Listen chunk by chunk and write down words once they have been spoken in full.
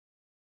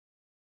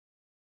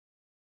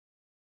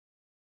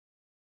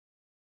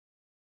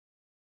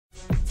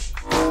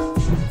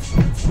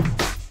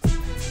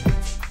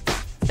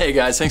Hey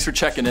guys, thanks for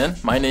checking in.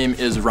 My name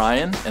is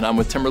Ryan and I'm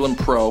with Timberland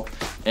Pro,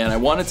 and I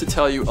wanted to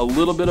tell you a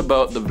little bit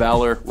about the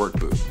Valor work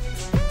boot.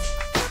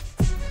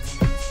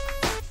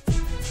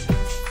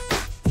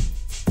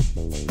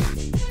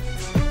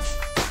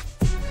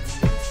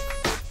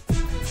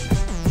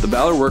 The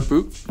Valor work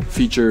boot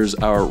features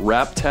our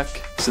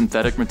WrapTech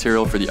synthetic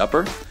material for the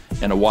upper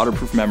and a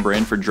waterproof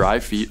membrane for dry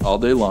feet all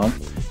day long.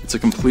 It's a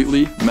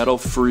completely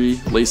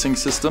metal-free lacing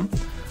system.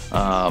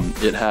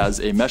 It has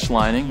a mesh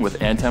lining with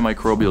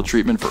antimicrobial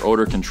treatment for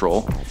odor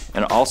control,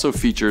 and it also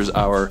features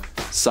our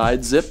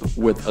side zip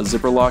with a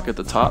zipper lock at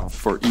the top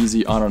for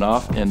easy on and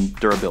off and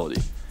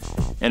durability.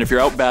 And if you're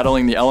out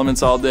battling the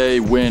elements all day,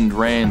 wind,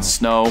 rain,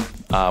 snow,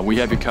 we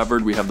have you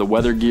covered. We have the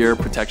weather gear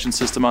protection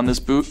system on this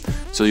boot,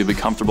 so you'll be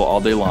comfortable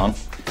all day long.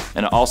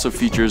 And it also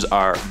features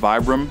our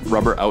Vibram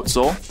rubber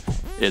outsole.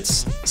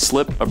 It's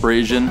slip,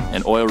 abrasion,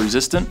 and oil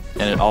resistant,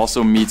 and it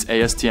also meets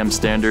ASTM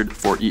standard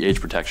for EH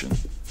protection.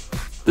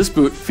 This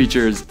boot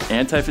features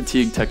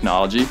anti-fatigue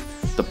technology.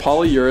 The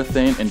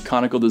polyurethane and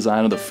conical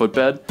design of the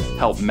footbed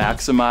help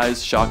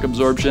maximize shock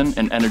absorption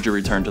and energy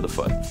return to the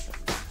foot.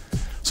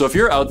 So if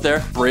you're out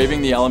there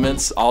braving the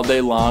elements all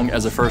day long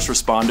as a first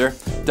responder,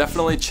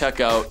 definitely check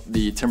out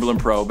the Timberland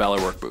Pro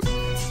Valor work boot.